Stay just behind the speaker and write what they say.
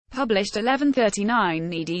Published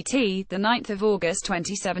 11:39 EDT, the 9th of August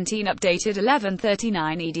 2017. Updated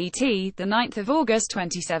 11:39 EDT, the 9th of August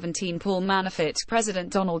 2017. Paul Manafort, President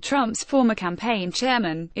Donald Trump's former campaign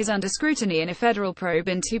chairman, is under scrutiny in a federal probe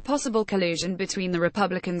into possible collusion between the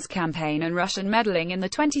Republicans' campaign and Russian meddling in the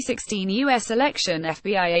 2016 U.S. election.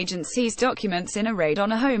 FBI agents seized documents in a raid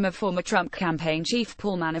on a home of former Trump campaign chief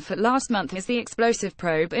Paul Manafort last month as the explosive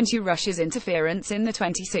probe into Russia's interference in the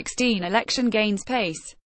 2016 election gains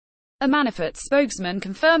pace. A Manafort spokesman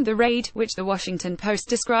confirmed the raid, which the Washington Post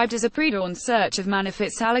described as a pre-dawn search of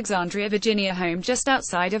Manafort's Alexandria, Virginia home just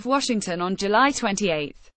outside of Washington on July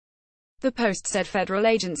 28. The Post said federal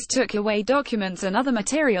agents took away documents and other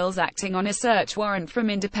materials acting on a search warrant from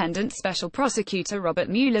independent special prosecutor Robert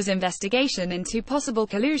Mueller's investigation into possible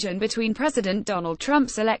collusion between President Donald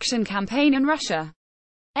Trump's election campaign and Russia.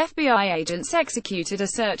 FBI agents executed a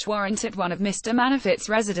search warrant at one of Mr. Manafort's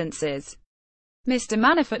residences. Mr.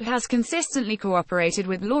 Manafort has consistently cooperated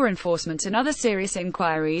with law enforcement in other serious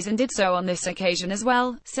inquiries and did so on this occasion as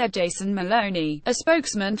well, said Jason Maloney, a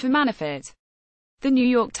spokesman for Manafort. The New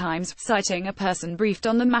York Times, citing a person briefed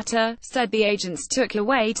on the matter, said the agents took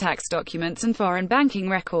away tax documents and foreign banking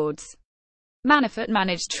records. Manafort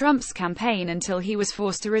managed Trump's campaign until he was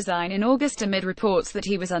forced to resign in August amid reports that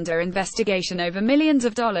he was under investigation over millions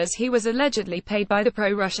of dollars he was allegedly paid by the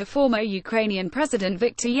pro-Russia former Ukrainian President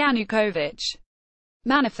Viktor Yanukovych.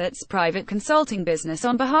 Manafort's private consulting business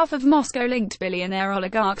on behalf of Moscow-linked billionaire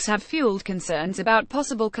oligarchs have fueled concerns about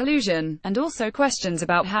possible collusion, and also questions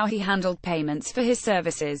about how he handled payments for his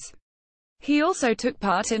services. He also took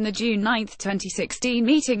part in the June 9, 2016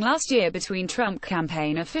 meeting last year between Trump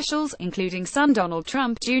campaign officials, including son Donald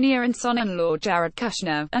Trump Jr. and son-in-law Jared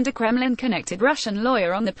Kushner, and a Kremlin-connected Russian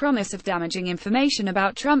lawyer on the promise of damaging information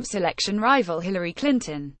about Trump's election rival Hillary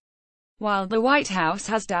Clinton. While the White House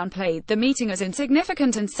has downplayed the meeting as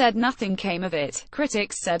insignificant and said nothing came of it,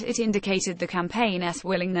 critics said it indicated the campaign's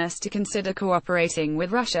willingness to consider cooperating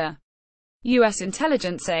with Russia. U.S.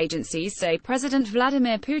 intelligence agencies say President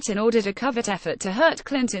Vladimir Putin ordered a covert effort to hurt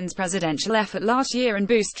Clinton's presidential effort last year and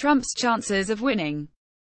boost Trump's chances of winning.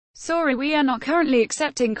 Sorry, we are not currently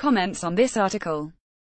accepting comments on this article.